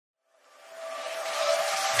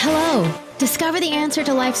Hello! Discover the answer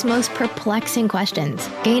to life's most perplexing questions.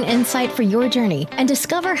 Gain insight for your journey and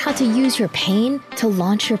discover how to use your pain to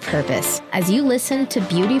launch your purpose as you listen to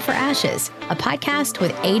Beauty for Ashes, a podcast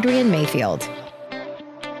with Adrienne Mayfield.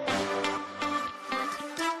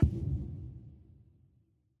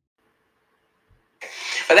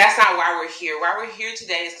 But that's not why we're here. Why we're here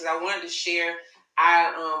today is because I wanted to share.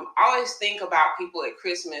 I always think about people at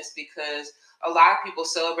Christmas because a lot of people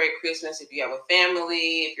celebrate Christmas if you have a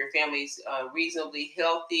family, if your family's reasonably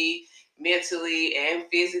healthy, mentally and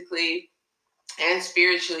physically and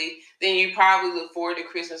spiritually, then you probably look forward to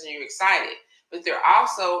Christmas and you're excited. But there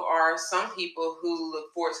also are some people who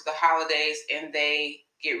look forward to the holidays and they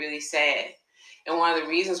get really sad. And one of the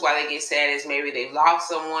reasons why they get sad is maybe they've lost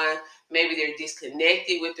someone, maybe they're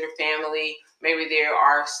disconnected with their family, maybe there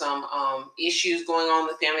are some issues going on in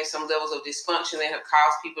the family, some levels of dysfunction that have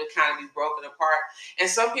caused people to kind of be broken apart. And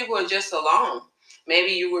some people are just alone.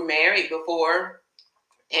 Maybe you were married before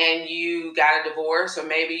and you got a divorce, or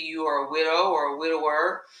maybe you are a widow or a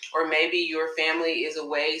widower, or maybe your family is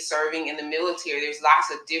away serving in the military. There's lots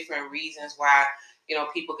of different reasons why,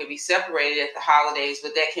 people can be separated at the holidays,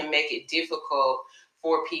 but that can make it difficult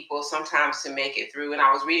for people sometimes to make it through. And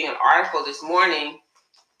I was reading an article this morning,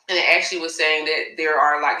 and it actually was saying that there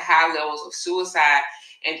are like high levels of suicide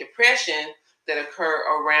and depression that occur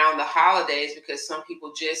around the holidays because some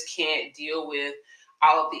people just can't deal with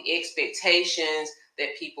all of the expectations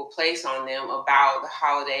that people place on them about the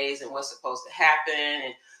holidays and what's supposed to happen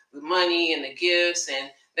and the money and the gifts. And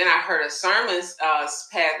then I heard a sermon this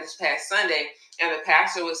past Sunday, and the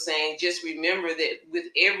pastor was saying, just remember that with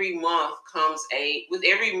every new month comes a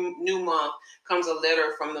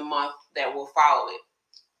letter from the month that will follow it.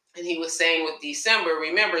 And he was saying with December,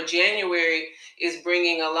 remember, January is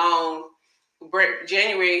bringing along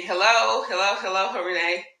January. Hello,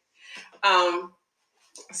 Renee.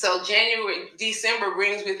 So December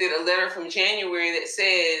brings with it a letter from January that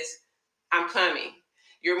says, I'm coming.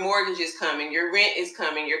 Your mortgage is coming. Your rent is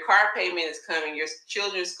coming. Your car payment is coming. Your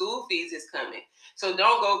children's school fees is coming. So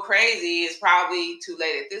don't go crazy. It's probably too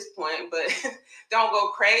late at this point, but don't go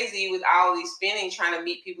crazy with all these spending trying to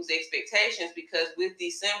meet people's expectations, because with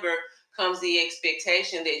December comes the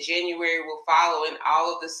expectation that January will follow, and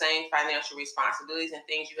all of the same financial responsibilities and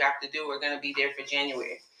things you have to do are going to be there for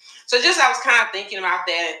January. So I was kind of thinking about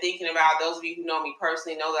that, and thinking about those of you who know me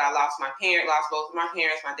personally know that I lost both of my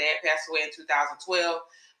parents. My dad passed away in 2012.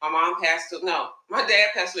 My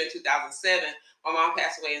dad passed away in 2007. My mom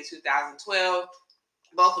passed away in 2012.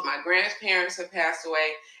 Both of my grandparents have passed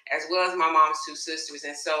away, as well as my mom's two sisters.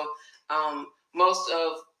 And so most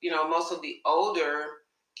of the older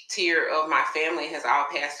tier of my family has all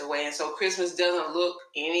passed away. And so Christmas doesn't look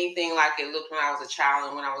anything like it looked when I was a child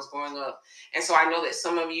and when I was growing up. And so I know that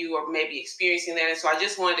some of you are maybe experiencing that. And so I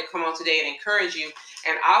just wanted to come on today and encourage you,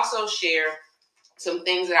 and also share some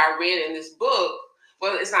things that I read in this book.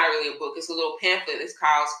 Well, it's not really a book. It's a little pamphlet. It's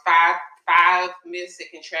called Five Myths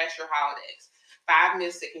That Can Trash Your Holidays. 5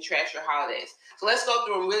 myths that can trash your holidays. So let's go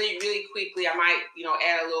through them really, really quickly. I might,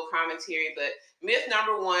 add a little commentary, but myth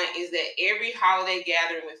number 1 is that every holiday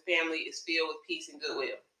gathering with family is filled with peace and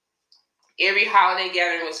goodwill. Every holiday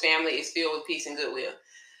gathering with family is filled with peace and goodwill.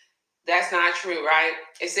 That's not true, right?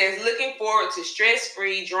 It says looking forward to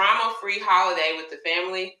stress-free, drama-free holiday with the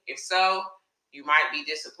family. If so, you might be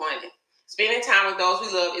disappointed. Spending time with those we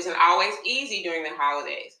love isn't always easy during the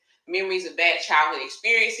holidays. Memories of bad childhood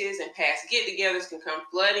experiences and past get-togethers can come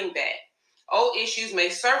flooding back. Old issues may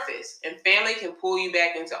surface, and family can pull you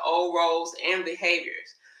back into old roles and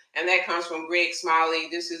behaviors. And that comes from Greg Smalley.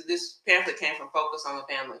 This pamphlet came from Focus on the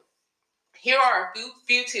Family. Here are a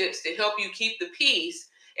few tips to help you keep the peace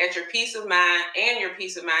at your peace of mind and your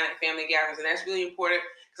peace of mind at family gatherings. And that's really important,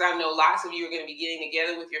 because I know lots of you are going to be getting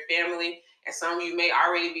together with your family, and some of you may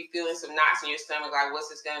already be feeling some knots in your stomach, like, what's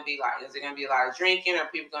this going to be like? Is it going to be a lot of drinking? Are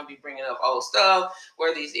people going to be bringing up old stuff? What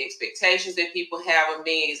are these expectations that people have of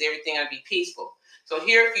me? Is everything going to be peaceful? So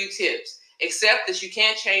here are a few tips. Accept that you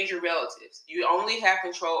can't change your relatives. You only have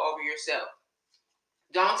control over yourself.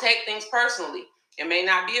 Don't take things personally. It may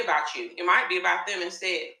not be about you. It might be about them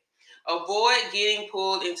instead. Avoid getting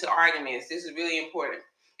pulled into arguments. This is really important.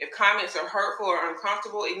 If comments are hurtful or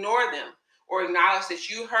uncomfortable, ignore them, or acknowledge that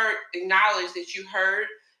you heard it,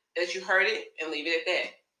 and leave it at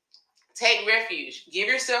that. Take refuge. Give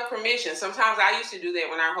yourself permission. Sometimes I used to do that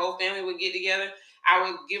when our whole family would get together. I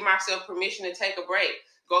would give myself permission to take a break.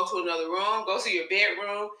 Go to another room, go to your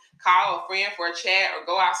bedroom, call a friend for a chat, or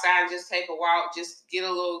go outside and just take a walk. Just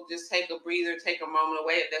take a breather, take a moment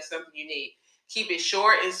away if that's something you need. Keep it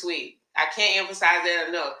short and sweet. I can't emphasize that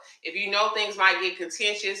enough. If you know things might get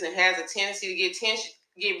contentious and has a tendency to get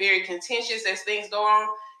get very contentious as things go on,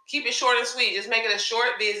 keep it short and sweet. Just make it a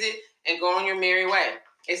short visit and go on your merry way.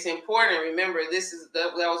 It's important. Remember,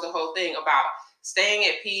 that was the whole thing about staying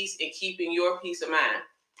at peace and keeping your peace of mind.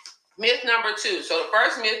 Myth number 2. So the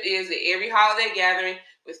first myth is that every holiday gathering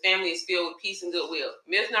with family is filled with peace and goodwill.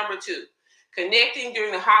 Myth number 2. Connecting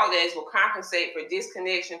during the holidays will compensate for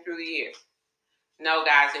disconnection through the year. No,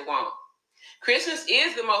 guys, it won't. Christmas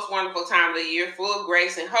is the most wonderful time of the year, full of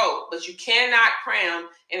grace and hope, but you cannot cram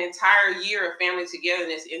an entire year of family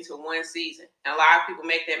togetherness into one season. And a lot of people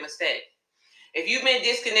make that mistake. If you've been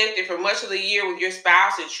disconnected for much of the year with your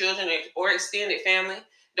spouse and children or extended family,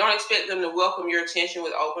 don't expect them to welcome your attention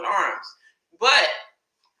with open arms. But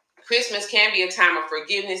Christmas can be a time of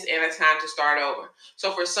forgiveness and a time to start over.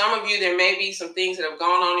 So for some of you, there may be some things that have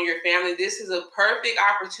gone on in your family. This is a perfect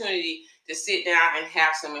opportunity to sit down and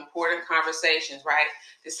have some important conversations, right?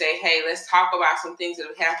 To say, hey, let's talk about some things that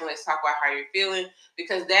have happened. Let's talk about how you're feeling,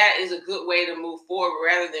 because that is a good way to move forward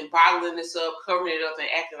rather than bottling this up, covering it up, and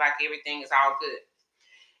acting like everything is all good.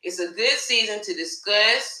 It's a good season to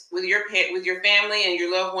discuss with your family and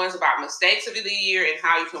your loved ones about mistakes of the year and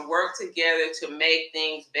how you can work together to make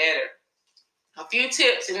things better. A few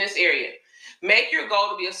tips in this area. Make your goal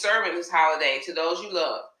to be a servant this holiday to those you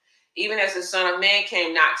love. Even as the Son of Man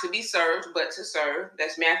came not to be served, but to serve.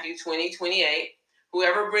 That's Matthew 20:28.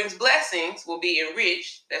 Whoever brings blessings will be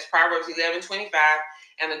enriched. That's Proverbs 11:25.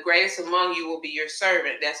 And the greatest among you will be your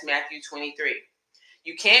servant. That's Matthew 23.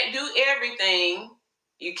 You can't do everything.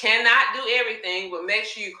 You cannot do everything, but make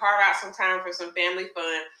sure you carve out some time for some family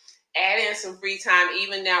fun. Add in some free time,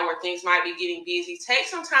 even now where things might be getting busy. Take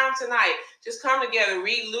some time tonight. Just come together,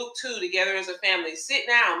 read Luke 2 together as a family. Sit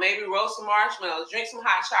down, maybe roast some marshmallows, drink some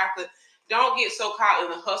hot chocolate. Don't get so caught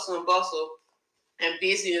in the hustle and bustle and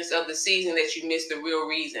busyness of the season that you miss the real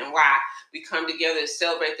reason why we come together to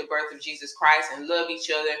celebrate the birth of Jesus Christ and love each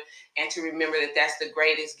other, and to remember that that's the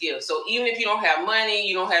greatest gift. So even if you don't have money,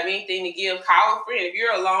 you don't have anything to give, call a friend. If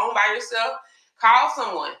you're alone by yourself, call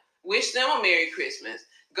someone. Wish them a Merry Christmas.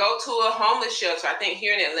 Go to a homeless shelter. I think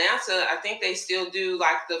here in Atlanta, I think they still do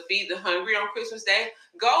like the Feed the Hungry on Christmas Day.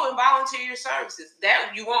 Go and volunteer your services.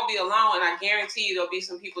 That you won't be alone, and I guarantee you there'll be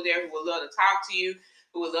some people there who would love to talk to you,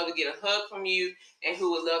 who would love to get a hug from you, and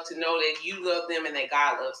who would love to know that you love them and that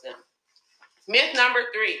God loves them. Myth number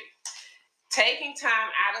 3. Taking time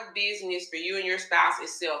out of business for you and your spouse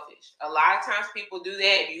is selfish. A lot of times people do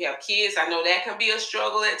that. If you have kids, I know that can be a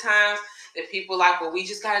struggle at times, that people like, well, we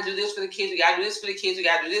just got to do this for the kids. We got to do this for the kids. We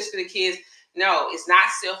got to do this for the kids. No, it's not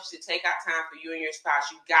selfish to take out time for you and your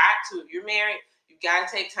spouse. You got to, if you're married, you got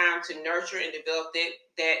to take time to nurture and develop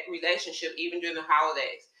that relationship even during the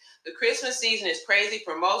holidays. The Christmas season is crazy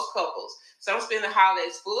for most couples. Some spend the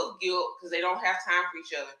holidays full of guilt because they don't have time for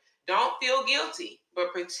each other. Don't feel guilty,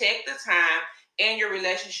 but protect the time and your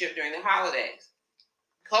relationship during the holidays.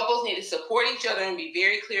 Couples need to support each other and be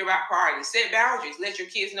very clear about priorities. Set boundaries. Let your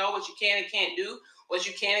kids know what you can and can't do, what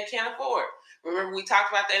you can and can't afford. Remember, we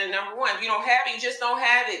talked about that in number 1. If you don't have it, you just don't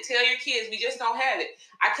have it. Tell your kids, we just don't have it.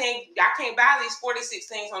 I can't buy these 46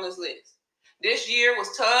 things on this list. This year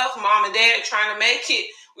was tough. Mom and Dad trying to make it.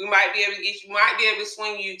 We might be able to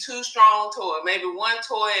swing you 2 strong toys, maybe 1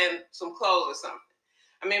 toy and some clothes or something.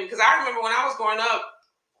 I mean, because I remember when I was growing up,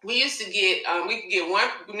 we used to get, we could get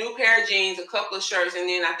 1 new pair of jeans, a couple of shirts, and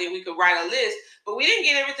then I think we could write a list, but we didn't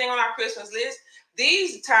get everything on our Christmas list.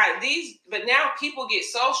 But now people get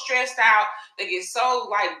so stressed out, they get so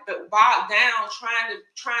like bogged down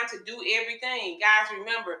trying to do everything. Guys,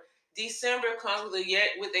 remember, December comes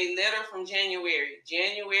with a letter from January.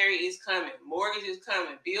 January is coming. Mortgage is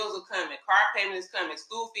coming. Bills are coming. Car payment is coming.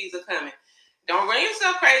 School fees are coming. Don't run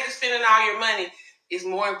yourself crazy spending all your money. It's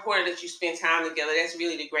more important that you spend time together. That's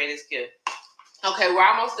really the greatest gift. Okay, we're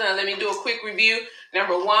almost done. Let me do a quick review.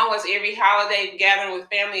 Number 1 was every holiday gathering with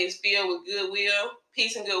family is filled with goodwill.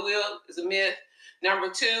 Peace and goodwill is a myth. Number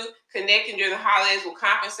 2, connecting during the holidays will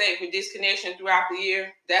compensate for disconnection throughout the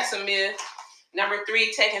year. That's a myth. Number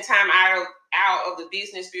 3, taking time out of the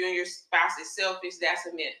business for you and your spouse is selfish. That's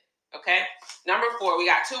a myth. Okay. Number 4, we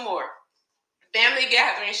got 2 more. Family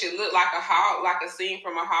gatherings should look like a scene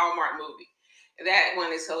from a Hallmark movie. That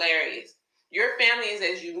one is hilarious. Your family is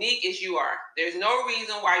as unique as you are. There's no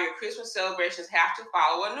reason why your Christmas celebrations have to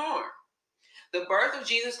follow a norm. The birth of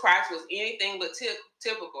Jesus Christ was anything but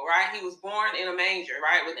typical, right? He was born in a manger,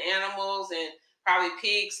 right? With animals and probably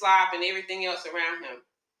pig slop and everything else around him.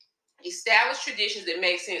 Establish traditions that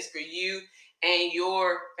make sense for you and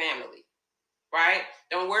your family, right?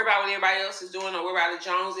 Don't worry about what everybody else is doing. Don't worry about the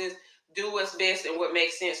Joneses. Do what's best and what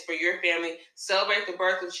makes sense for your family. Celebrate the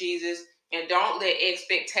birth of Jesus, and don't let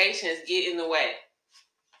expectations get in the way.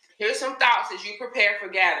 Here's some thoughts as you prepare for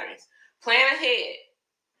gatherings. Plan ahead.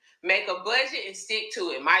 Make a budget and stick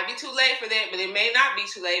to it. Might be too late for that, but it may not be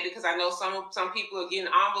too late, because I know some people are getting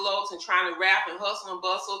envelopes and trying to wrap and hustle and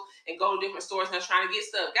bustle and go to different stores and they're trying to get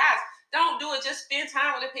stuff. Guys, don't do it. Just spend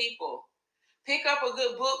time with the people. Pick up a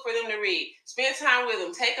good book for them to read. Spend time with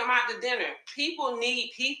them. Take them out to dinner. People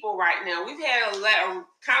need people right now. We've had a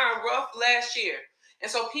kind of rough last year.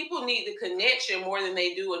 And so people need the connection more than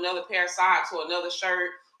they do another pair of socks or another shirt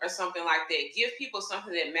or something like that. Give people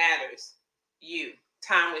something that matters. You.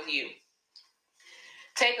 Time with you.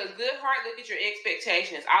 Take a good hard look at your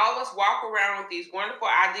expectations. All of us walk around with these wonderful,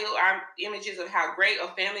 ideal images of how great a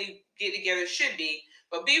family get-together should be,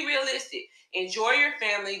 but be realistic. Enjoy your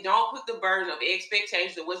family. Don't put the burden of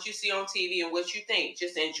expectations of what you see on TV and what you think.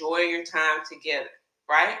 Just enjoy your time together,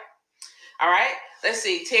 right? All right, let's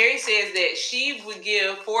see. Terry says that she would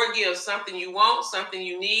give 4 gifts: something you want, something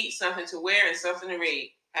you need, something to wear, and something to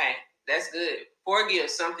read. Hey, that's good. 4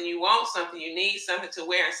 gifts: something you want, something you need, something to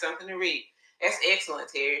wear, and something to read. That's excellent,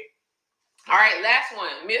 Terry. All right, last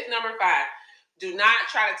one. Myth number 5. Do not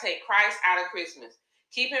try to take Christ out of Christmas.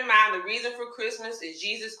 Keep in mind the reason for Christmas is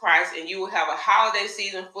Jesus Christ, and you will have a holiday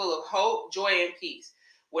season full of hope, joy, and peace.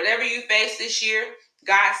 Whatever you face this year,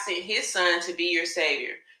 God sent his son to be your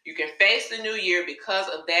savior. You can face the new year because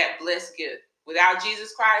of that blessed gift. Without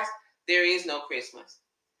Jesus Christ, there is no Christmas.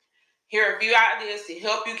 Here are a few ideas to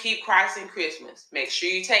help you keep Christ in Christmas. Make sure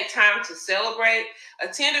you take time to celebrate.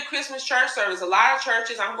 Attend a Christmas church service. A lot of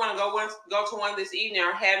churches, I'm going to go to one this evening,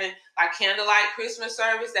 are having like candlelight Christmas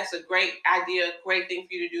service. That's a great idea, great thing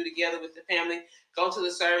for you to do together with the family. Go to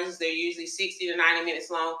the services. They're usually 60 to 90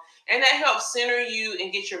 minutes long. And that helps center you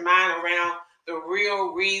and get your mind around the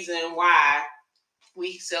real reason why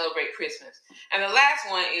we celebrate Christmas. And the last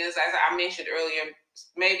one is, as I mentioned earlier,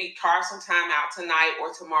 maybe carve some time out tonight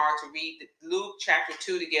or tomorrow to read Luke chapter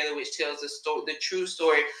 2 together, which tells the true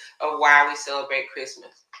story of why we celebrate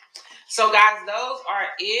Christmas. So guys, those are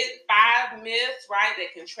it. 5 myths, right,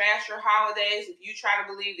 that can trash your holidays. If you try to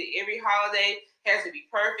believe that every holiday has to be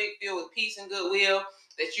perfect, filled with peace and goodwill,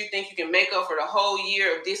 that you think you can make up for the whole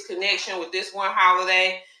year of disconnection with this one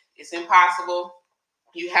holiday, it's impossible.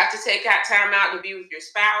 You have to take out time out to be with your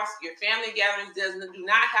spouse. Your family gatherings do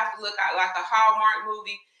not have to look out like a Hallmark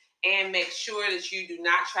movie. And make sure that you do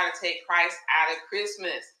not try to take Christ out of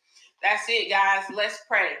Christmas. That's it, guys. Let's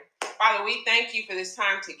pray. Father, we thank you for this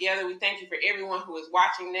time together. We thank you for everyone who is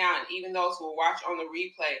watching now and even those who will watch on the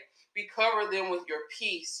replay. We cover them with your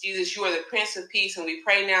peace. Jesus, you are the Prince of Peace, and we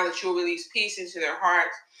pray now that you will release peace into their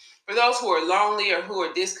hearts. For those who are lonely or who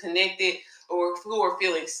are disconnected, or who are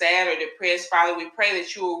feeling sad or depressed, Father, we pray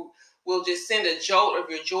that you will just send a jolt of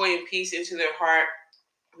your joy and peace into their heart,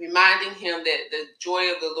 reminding him that the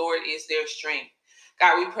joy of the Lord is their strength.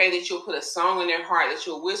 God, we pray that you'll put a song in their heart, that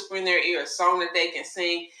you'll whisper in their ear a song that they can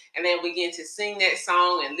sing, and they'll begin to sing that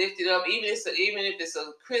song and lift it up, even if it's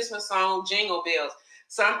a Christmas song, Jingle Bells,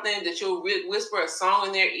 something that you'll whisper a song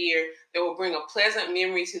in their ear that will bring a pleasant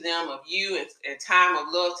memory to them of you and time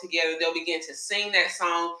of love together. They'll begin to sing that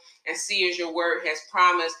song and see, as your word has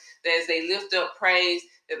promised, that as they lift up praise,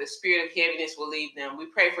 that the spirit of heaviness will leave them. We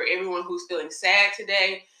pray for everyone who's feeling sad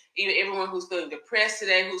today, even everyone who's feeling depressed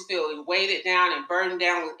today, who's feeling weighted down and burdened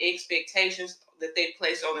down with expectations that they've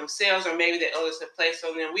placed on themselves or maybe that others have placed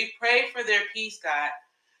on them. We pray for their peace, God.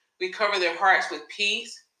 We cover their hearts with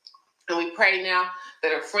peace. And we pray now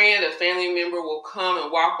that a friend, a family member will come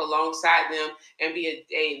and walk alongside them and be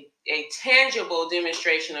a tangible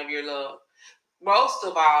demonstration of your love. Most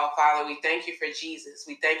of all, Father, we thank you for Jesus.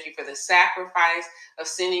 We thank you for the sacrifice of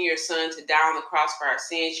sending your son to die on the cross for our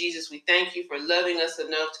sins. Jesus, we thank you for loving us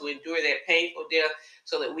enough to endure that painful death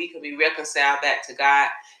so that we can be reconciled back to God.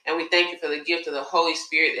 And we thank you for the gift of the Holy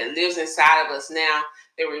Spirit that lives inside of us now,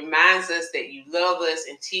 that reminds us that you love us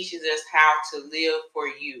and teaches us how to live for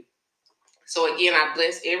you. So again, I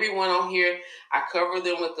bless everyone on here. I cover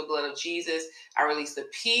them with the blood of Jesus. I release the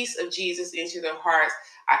peace of Jesus into their hearts.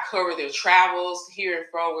 I cover their travels here and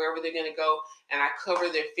from wherever they're going to go. And I cover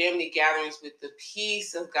their family gatherings with the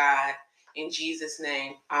peace of God. In Jesus'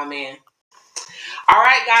 name, amen. All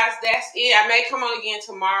right, guys, that's it. I may come on again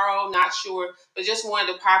tomorrow, not sure, but just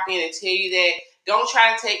wanted to pop in and tell you that don't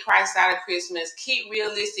try to take Christ out of Christmas. Keep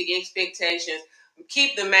realistic expectations.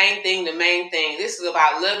 Keep the main thing the main thing. This is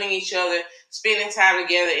about loving each other, spending time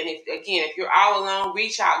together. And if you're all alone,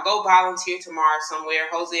 reach out. Go volunteer tomorrow somewhere.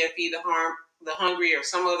 Hosea Feed the Hungry or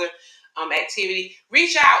some other activity.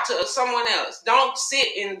 Reach out to someone else. Don't sit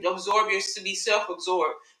and to be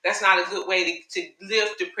self-absorbed. That's not a good way to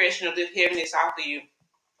lift depression or lift heaviness off of you.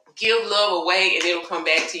 Give love away and it'll come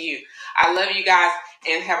back to you. I love you guys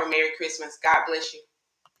and have a Merry Christmas. God bless you.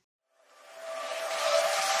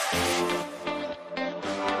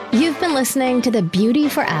 You've been listening to the Beauty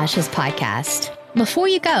for Ashes podcast. Before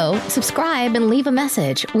you go, subscribe and leave a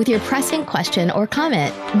message with your pressing question or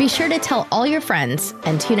comment. Be sure to tell all your friends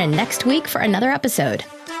and tune in next week for another episode.